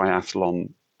sort of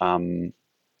triathlon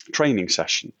training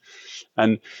session.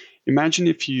 And imagine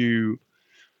if you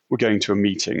were going to a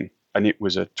meeting and it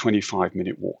was a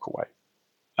 25-minute walk away,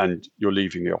 and you're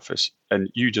leaving the office, and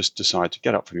you just decide to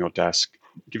get up from your desk,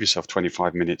 give yourself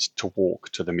 25 minutes to walk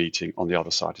to the meeting on the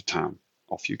other side of town.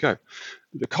 Off you go.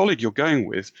 The colleague you're going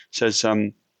with says,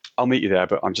 I'll meet you there,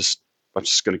 but I'm just going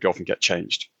to go off and get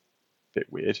changed.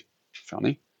 Bit weird,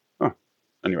 funny. Oh,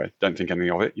 anyway, don't think anything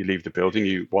of it. You leave the building,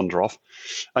 you wander off,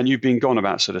 and you've been gone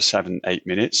about sort of 7-8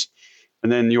 minutes.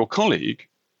 And then your colleague,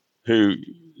 who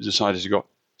decided to go,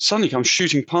 suddenly comes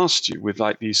shooting past you with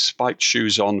like these spiked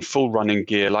shoes on, full running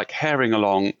gear, like herring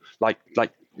along, like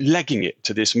legging it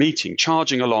to this meeting,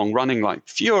 charging along, running like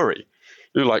fury.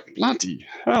 You're like, bloody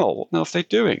hell, what on earth are they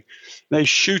doing? They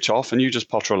shoot off and you just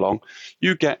potter along.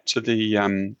 You get to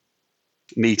the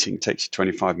meeting, it takes you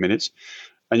 25 minutes,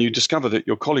 and you discover that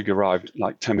your colleague arrived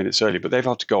like 10 minutes early, but they've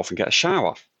had to go off and get a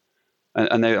shower.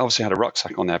 And they obviously had a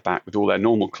rucksack on their back with all their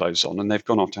normal clothes on, and they've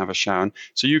gone off to have a shower. And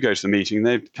so you go to the meeting, and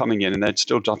they're coming in, and they're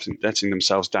still letting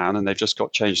themselves down, and they've just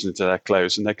got changed into their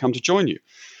clothes, and they come to join you.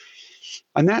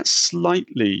 And that's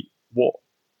slightly what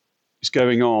is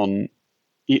going on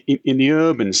in the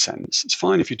urban sense. It's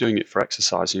fine if you're doing it for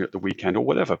exercising at the weekend or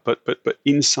whatever, but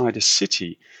inside a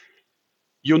city,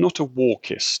 you're not a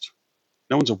walkist.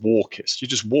 No one's a walkist. You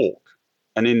just walk.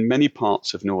 And in many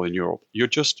parts of Northern Europe, you're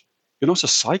not a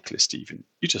cyclist even.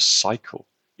 You just cycle.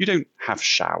 You don't have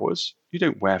showers. You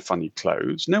don't wear funny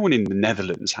clothes. No one in the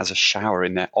Netherlands has a shower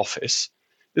in their office.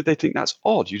 They think that's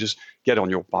odd. You just get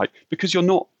on your bike because you're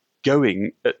not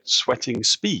going at sweating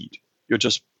speed. You're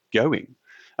just going.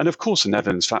 And of course, the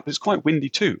Netherlands, but it's quite windy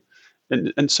too.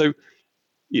 And so,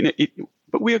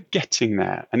 but we are getting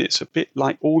there. And it's a bit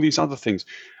like all these other things.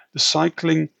 The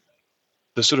cycling,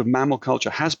 the sort of mammal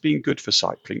culture has been good for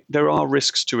cycling. There are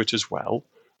risks to it as well.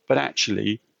 But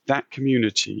actually, that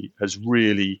community has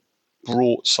really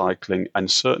brought cycling, and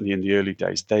certainly in the early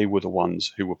days, they were the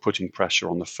ones who were putting pressure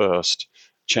on the first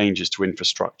changes to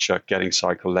infrastructure, getting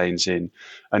cycle lanes in,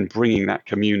 and bringing that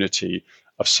community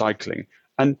of cycling.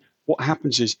 And what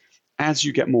happens is, as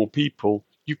you get more people,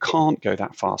 you can't go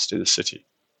that fast in a city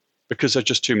because there are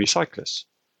just too many cyclists.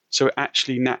 So it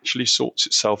actually naturally sorts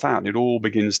itself out. It all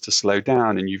begins to slow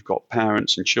down, and you've got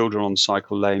parents and children on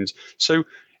cycle lanes. So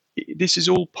this is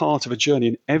all part of a journey,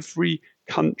 and every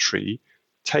country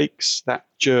takes that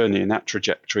journey and that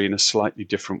trajectory in a slightly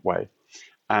different way.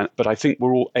 But I think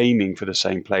we're all aiming for the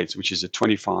same place, which is a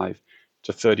 25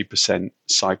 to 30%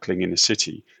 cycling in a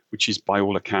city, which is by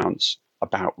all accounts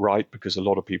about right, because a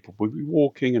lot of people will be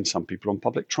walking and some people on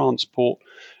public transport.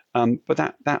 But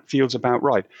that feels about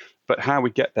right. But how we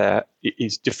get there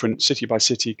is different city by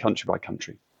city, country by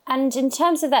country. And in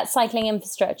terms of that cycling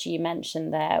infrastructure you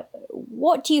mentioned there,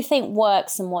 what do you think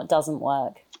works and what doesn't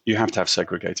work? You have to have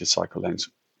segregated cycle lanes,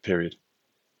 period.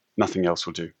 Nothing else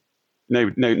will do.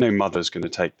 No mother's going to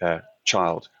take their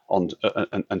child on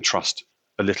and trust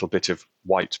a little bit of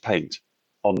white paint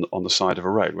on the side of a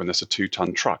road when there's a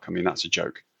 2-ton truck. I mean, that's a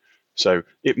joke. So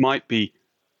it might be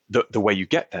the way you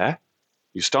get there.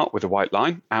 You start with a white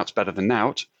line, out's better than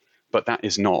out, but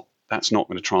that's not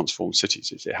going to transform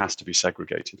cities. It has to be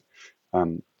segregated.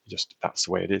 That's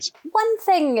the way it is. One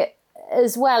thing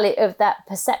as well of that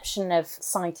perception of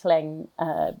cycling,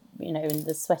 in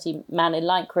the sweaty man in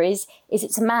Lycra is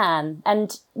it's a man,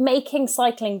 and making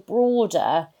cycling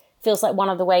broader feels like one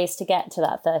of the ways to get to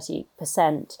that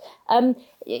 30%.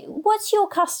 What's your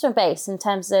customer base in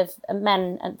terms of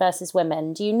men versus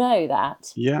women? Do you know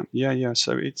that? Yeah.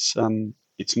 So it's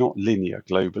not linear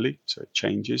globally, so it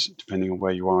changes depending on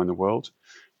where you are in the world.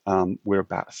 We're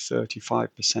about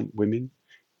 35% women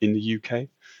in the UK.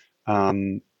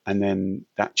 And then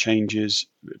that changes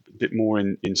a bit more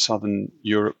in Southern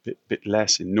Europe, a bit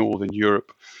less in Northern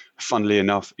Europe. Funnily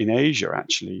enough, in Asia,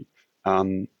 actually,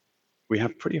 we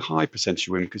have pretty high percentage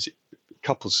of women because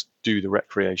couples do the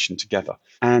recreation together.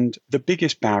 And the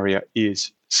biggest barrier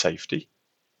is safety.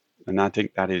 And I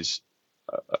think that is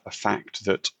a fact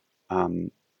that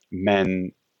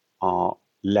men are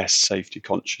less safety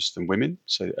conscious than women.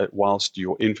 So whilst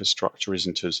your infrastructure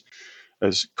isn't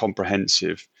as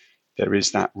comprehensive, there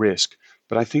is that risk.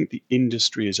 But I think the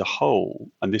industry as a whole,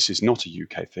 and this is not a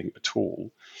UK thing at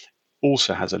all,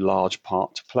 also has a large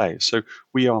part to play. So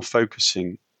we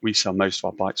sell most of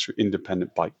our bikes through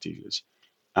independent bike dealers.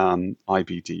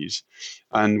 IBDs,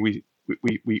 and we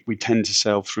tend to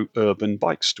sell through urban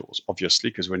bike stores, obviously,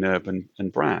 because we're an urban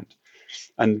and brand.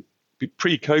 And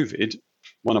pre-COVID,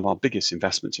 one of our biggest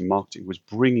investments in marketing was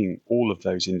bringing all of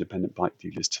those independent bike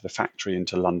dealers to the factory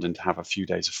into London to have a few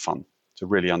days of fun, to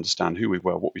really understand who we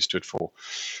were, what we stood for,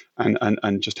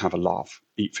 and just have a laugh,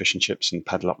 eat fish and chips and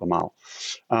pedal up the mile.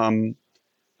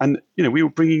 And we were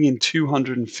bringing in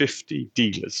 250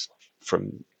 dealers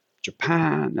from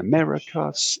Japan,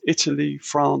 America, Italy,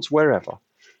 France, wherever,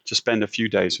 to spend a few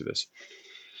days with us.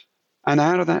 And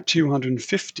out of that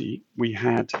 250, we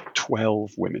had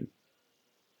 12 women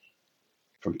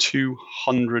from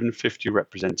 250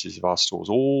 representatives of our stores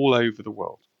all over the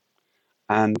world.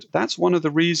 And that's one of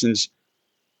the reasons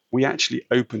we actually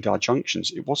opened our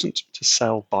junctions. It wasn't to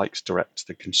sell bikes direct to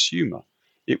the consumer.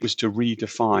 It was to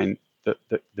redefine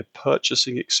the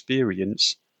purchasing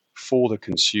experience for the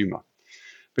consumer.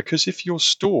 Because if your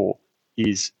store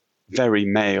is very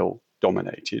male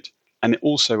dominated, and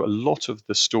also a lot of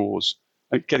the stores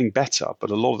are getting better,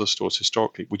 but a lot of the stores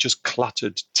historically were just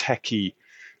cluttered, techie,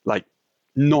 like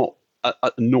not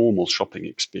a normal shopping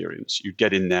experience. You'd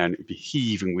get in there and it'd be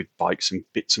heaving with bikes and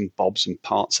bits and bobs and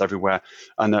parts everywhere.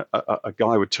 And a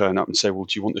guy would turn up and say, well,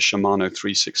 do you want the Shimano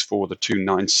 364, the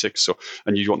 296,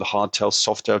 and you want the hardtail,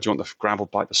 softail? Do you want the gravel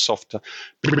bike, the softer?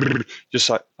 Just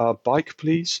like, bike,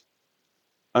 please.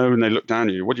 Oh, and they look down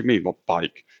at you. What do you mean? What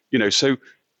bike? So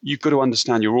you've got to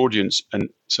understand your audience. And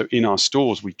so in our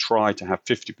stores, we try to have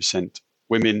 50%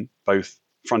 women, both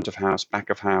front of house, back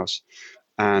of house.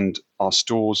 And our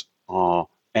stores are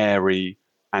airy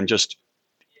and just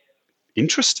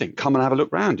interesting. Come and have a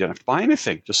look around. You don't have to buy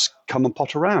anything. Just come and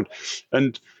pot around.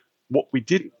 And why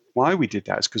we did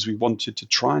that is because we wanted to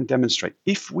try and demonstrate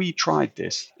if we tried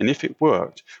this and if it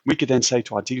worked, we could then say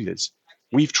to our dealers,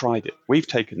 we've tried it. We've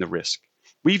taken the risk.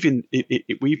 We've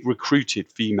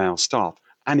recruited female staff,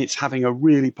 and it's having a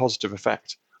really positive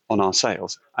effect on our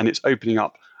sales, and it's opening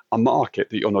up a market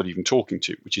that you're not even talking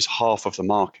to, which is half of the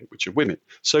market, which are women.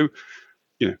 So,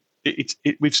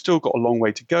 we've still got a long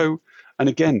way to go. And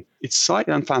again, it's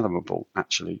slightly unfathomable,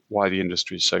 actually, why the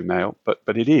industry is so male,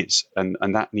 but it is,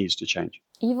 and that needs to change.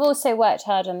 You've also worked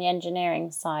hard on the engineering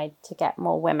side to get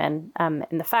more women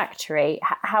in the factory.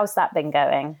 How's that been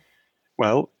going?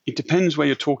 Well, it depends where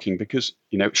you're talking, because,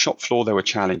 shop floor, there were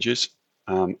challenges.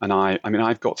 And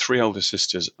I've got three older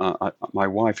sisters. My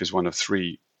wife is one of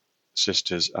three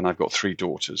sisters, and I've got three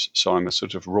daughters. So I'm a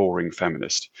sort of roaring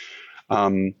feminist.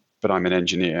 But I'm an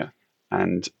engineer,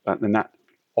 and that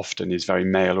often is very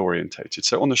male orientated.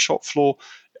 So on the shop floor,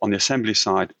 on the assembly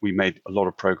side, we made a lot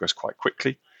of progress quite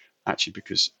quickly, actually,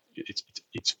 because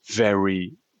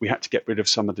we had to get rid of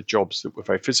some of the jobs that were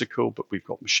very physical, but we've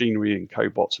got machinery and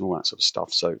cobots and all that sort of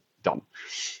stuff. So done.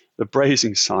 The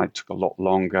brazing side took a lot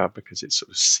longer because it's sort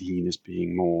of seen as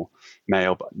being more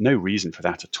male, but no reason for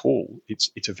that at all.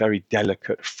 It's a very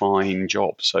delicate, fine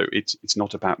job. So it's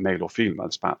not about male or female.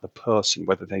 It's about the person,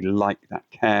 whether they like that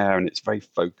care, and it's very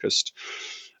focused.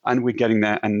 And we're getting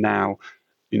there. And now,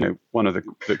 one of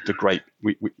the great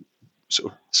we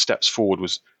sort of steps forward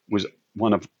was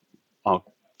one of our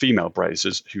female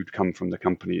brazers who'd come from the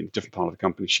company, in a different part of the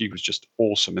company. She was just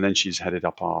awesome. And then she's headed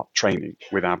up our training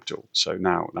with Abdul. So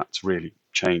now that's really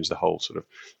changed the whole sort of,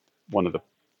 one of the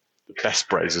best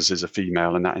brazers is a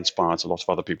female, and that inspires a lot of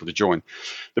other people to join.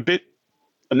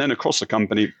 And then across the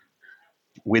company,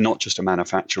 we're not just a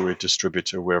manufacturer, we're a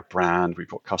distributor, we're a brand, we've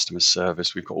got customer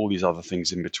service, we've got all these other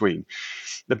things in between.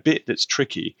 The bit that's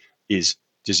tricky is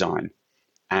design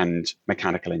and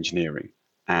mechanical engineering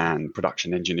and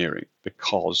production engineering,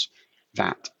 because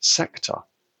that sector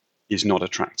is not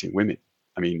attracting women.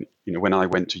 I mean, when I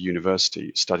went to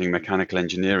university studying mechanical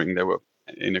engineering, there were,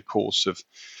 in a course of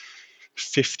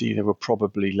 50, there were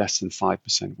probably less than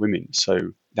 5% women.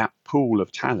 So that pool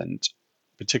of talent,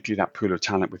 particularly that pool of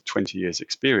talent with 20 years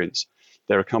experience,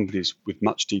 there are companies with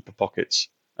much deeper pockets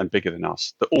and bigger than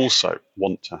us that also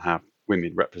want to have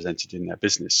women represented in their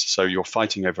business. So you're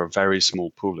fighting over a very small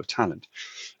pool of talent,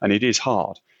 and it is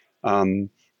hard. And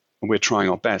we're trying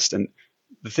our best. And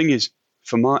the thing is,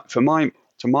 to my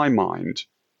mind,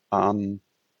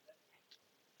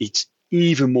 it's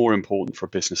even more important for a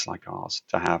business like ours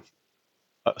to have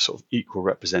a sort of equal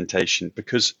representation,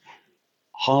 because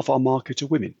half our market are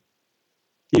women.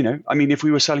 If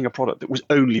we were selling a product that was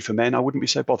only for men, I wouldn't be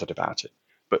so bothered about it.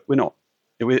 But we're not.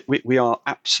 We are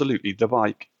absolutely, the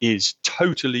bike is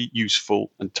totally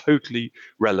useful and totally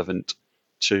relevant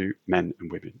to men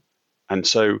and women. And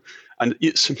so,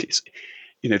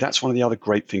 that's one of the other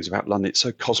great things about London. It's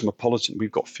so cosmopolitan.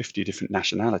 We've got 50 different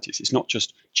nationalities. It's not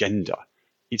just gender,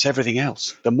 it's everything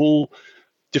else. The more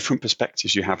different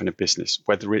perspectives you have in a business,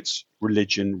 whether it's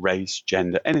religion, race,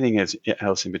 gender, anything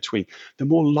else in between, the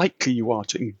more likely you are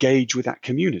to engage with that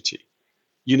community.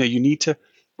 You need to,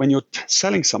 when you're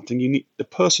selling something, the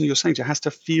person you're selling to has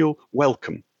to feel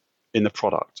welcome in the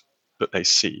product that they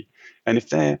see. And if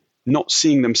they're not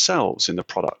seeing themselves in the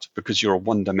product because you're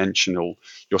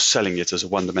selling it as a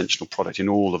one-dimensional product in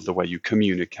all of the way you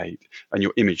communicate and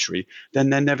your imagery, then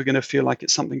they're never going to feel like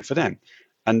it's something for them.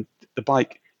 And the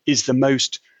bike is the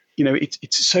most,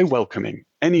 it's so welcoming.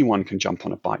 Anyone can jump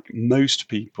on a bike. Most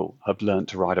people have learned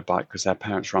to ride a bike because their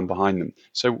parents run behind them.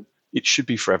 So it should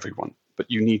be for everyone, but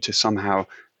you need to somehow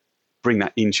bring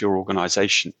that into your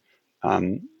organization.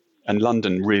 And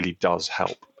London really does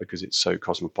help because it's so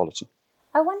cosmopolitan.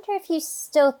 I wonder if you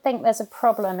still think there's a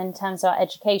problem in terms of our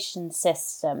education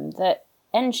system, that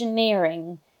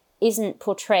engineering isn't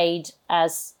portrayed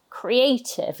as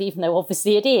creative, even though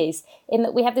obviously it is, in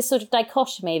that we have this sort of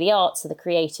dichotomy: the arts are the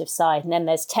creative side, and then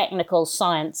there's technical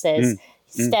sciences,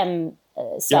 STEM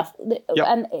stuff. Yep.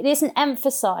 And it isn't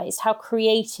emphasised how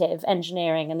creative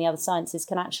engineering and the other sciences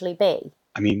can actually be.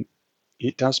 I mean,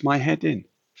 it does my head in.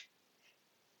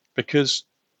 Because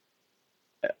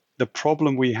the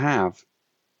problem we have,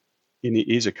 and it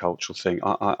is a cultural thing.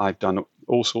 I've done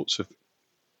all sorts of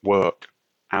work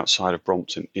outside of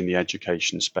Brompton in the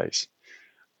education space.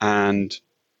 And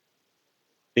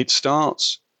it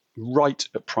starts right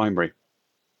at primary.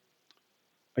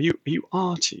 Are you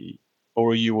arty,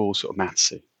 or are you all sort of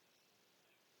mathsy?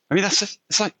 I mean,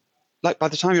 it's like by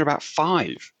the time you're about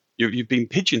 5, you've been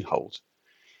pigeonholed.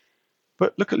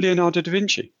 But look at Leonardo da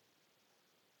Vinci.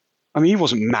 I mean, he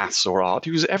wasn't maths or art,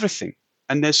 he was everything.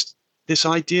 And there's this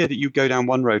idea that you go down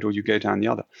one road or you go down the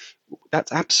other.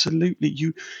 That's absolutely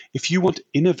you. If you want to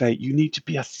innovate, you need to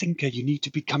be a thinker. You need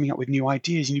to be coming up with new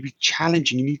ideas. You need to be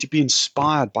challenging. You need to be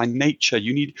inspired by nature.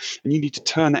 You need to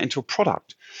turn that into a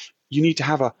product. You need to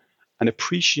have an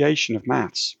appreciation of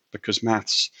maths, because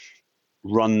maths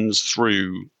runs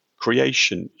through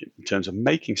creation in terms of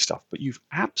making stuff, but you've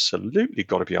absolutely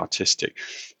got to be artistic.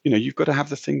 You've got to have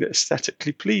the thing that's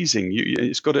aesthetically pleasing.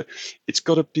 It's got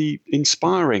to be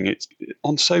inspiring. It's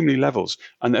on so many levels,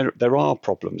 and there are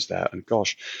problems there. And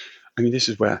gosh, I mean, this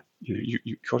is where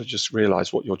you've got to just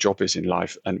realize what your job is in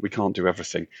life, and we can't do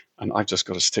everything. And I've just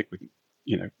got to stick with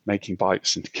making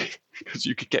bikes, and because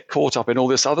you could get caught up in all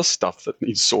this other stuff that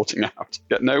needs sorting out,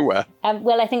 get nowhere.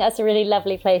 Well, I think that's a really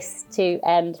lovely place to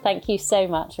end. Thank you so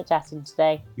much for chatting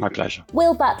today. My pleasure.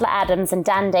 Will Butler Adams and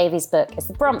Dan Davies' book is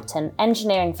The Brompton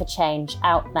Engineering for Change,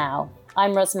 out now.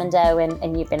 I'm Rosamund Irwin,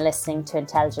 and you've been listening to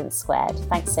Intelligence Squared.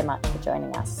 Thanks so much for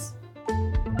joining us.